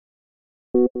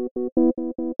Hi,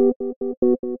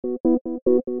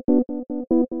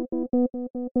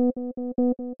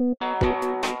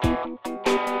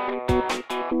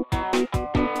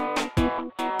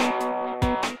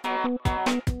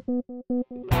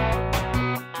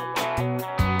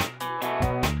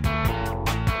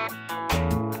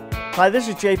 this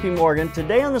is JP Morgan.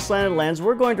 Today on the Slanted Lens,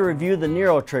 we're going to review the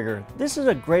NeroTrigger. This is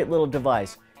a great little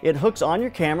device. It hooks on your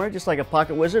camera just like a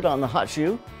pocket wizard on the hot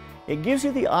shoe. It gives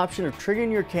you the option of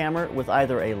triggering your camera with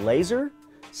either a laser,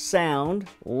 sound,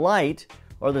 light,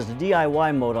 or there's a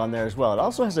DIY mode on there as well. It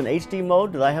also has an HD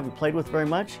mode that I haven't played with very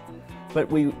much, but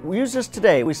we use this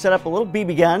today. We set up a little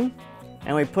BB gun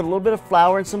and we put a little bit of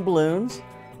flour and some balloons,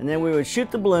 and then we would shoot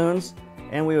the balloons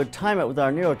and we would time it with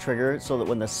our NeroTrigger so that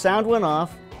when the sound went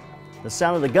off, the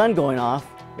sound of the gun going off,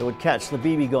 it would catch the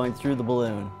BB going through the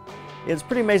balloon. It's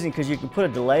pretty amazing because you can put a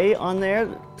delay on there,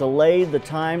 delay the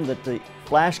time that the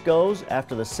flash goes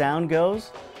after the sound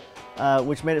goes,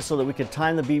 which made it so that we could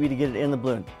time the BB to get it in the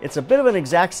balloon. It's a bit of an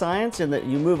exact science in that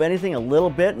you move anything a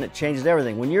little bit and it changes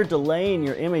everything. When you're delaying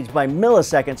your image by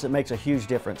milliseconds, it makes a huge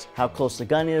difference. How close the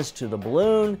gun is to the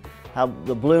balloon, how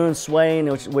the balloon's swaying,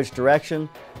 which direction,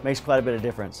 makes quite a bit of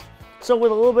difference. So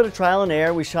with a little bit of trial and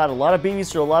error, we shot a lot of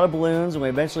BBs through a lot of balloons, and we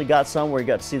eventually got some where you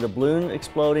got to see the balloon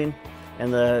exploding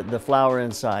and the flower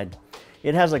inside.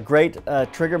 It has a great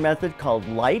trigger method called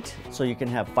light, so you can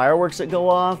have fireworks that go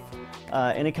off.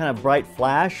 Any kind of bright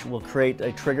flash will create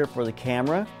a trigger for the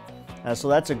camera. So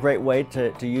that's a great way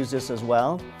to use this as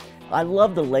well. I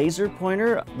love the laser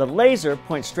pointer. The laser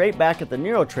points straight back at the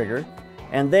NeroTrigger,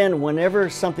 and then whenever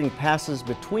something passes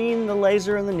between the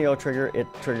laser and the NeroTrigger, it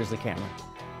triggers the camera.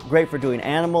 Great for doing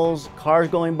animals, cars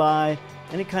going by,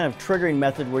 any kind of triggering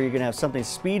method where you're going to have something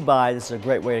speed by. This is a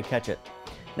great way to catch it.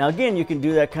 Now again, you can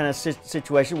do that kind of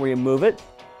situation where you move it,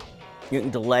 you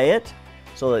can delay it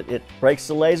so that it breaks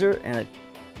the laser and it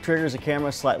triggers the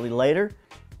camera slightly later.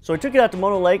 So we took it out to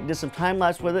Mono Lake, did some time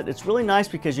lapse with it. It's really nice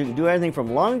because you can do everything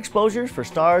from long exposures for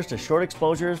stars to short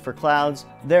exposures for clouds.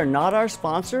 They're not our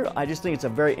sponsor. I just think it's a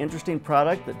very interesting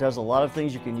product that does a lot of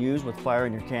things you can use with fire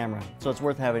in your camera. So it's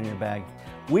worth having in your bag.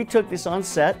 We took this on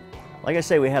set. Like I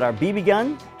say, we had our BB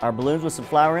gun, our balloons with some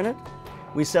flour in it.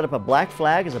 We set up a black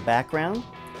flag as a background.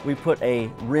 We put a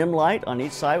rim light on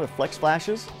each side with flex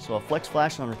flashes. So a flex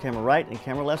flash on the camera right and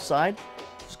camera left side.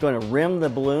 It's going to rim the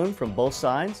balloon from both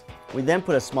sides. We then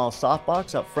put a small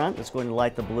softbox up front that's going to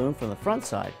light the balloon from the front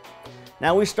side.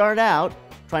 Now we start out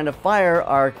trying to fire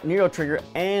our NeroTrigger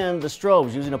and the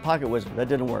strobes using a pocket wizard. That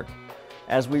didn't work.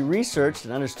 As we researched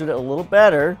and understood it a little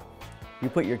better, you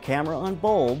put your camera on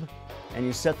bulb and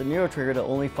you set the NeroTrigger to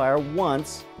only fire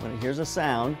once when it hears a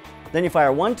sound. Then you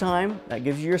fire one time, that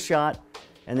gives you your shot,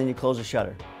 and then you close the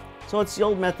shutter. So it's the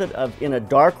old method of, in a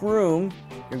dark room,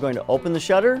 you're going to open the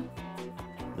shutter,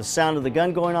 the sound of the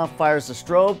gun going off fires the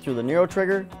strobe through the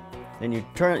NeroTrigger, then you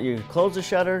close the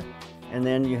shutter, and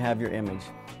then you have your image.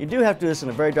 You do have to do this in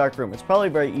a very dark room. It's probably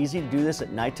very easy to do this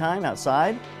at nighttime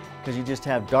outside, because you just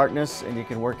have darkness and you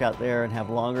can work out there and have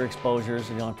longer exposures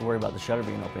and you don't have to worry about the shutter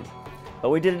being open. But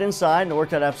we did it inside and it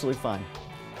worked out absolutely fine.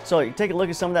 So you take a look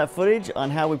at some of that footage on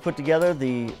how we put together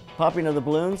the popping of the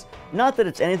balloons. Not that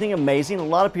it's anything amazing. A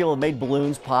lot of people have made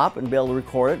balloons pop and be able to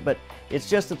record it, but it's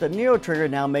just that the NeroTrigger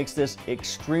now makes this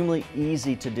extremely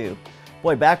easy to do.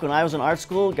 Boy, back when I was in art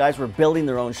school, guys were building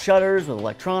their own shutters with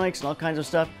electronics and all kinds of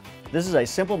stuff. This is a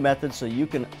simple method so you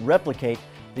can replicate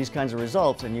these kinds of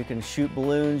results, and you can shoot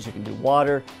balloons, you can do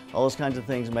water, all those kinds of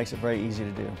things. It makes it very easy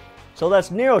to do. So that's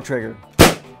NeroTrigger.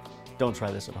 Don't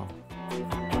try this at home.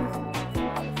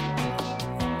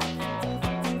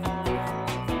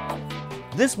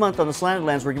 This month on the Slanted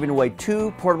Lens, we're giving away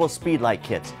 2 portable Speedlight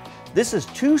kits. This is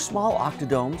 2 small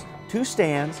octadomes, 2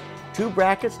 stands, 2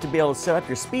 brackets to be able to set up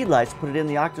your Speedlights, put it in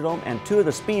the octadome, and 2 of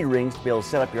the speed rings to be able to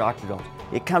set up your octadomes.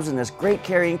 It comes in this great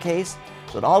carrying case,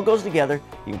 so it all goes together.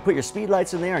 You can put your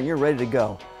Speedlights in there and you're ready to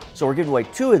go. So we're giving away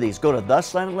 2 of these. Go to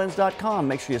theslantedlens.com.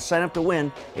 Make sure you sign up to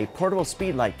win a portable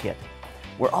Speedlight kit.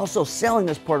 We're also selling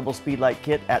this portable Speedlight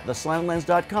kit at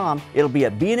theslantedlens.com. It'll be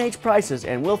at B&H prices,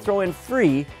 and we'll throw in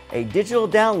free a digital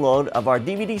download of our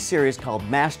DVD series called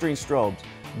Mastering Strobes.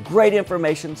 Great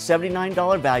information,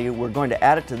 $79 value. We're going to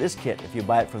add it to this kit if you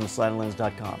buy it from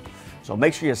theslantedlens.com. So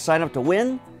make sure you sign up to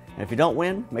win. And if you don't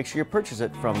win, make sure you purchase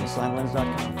it from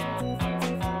theslantedlens.com.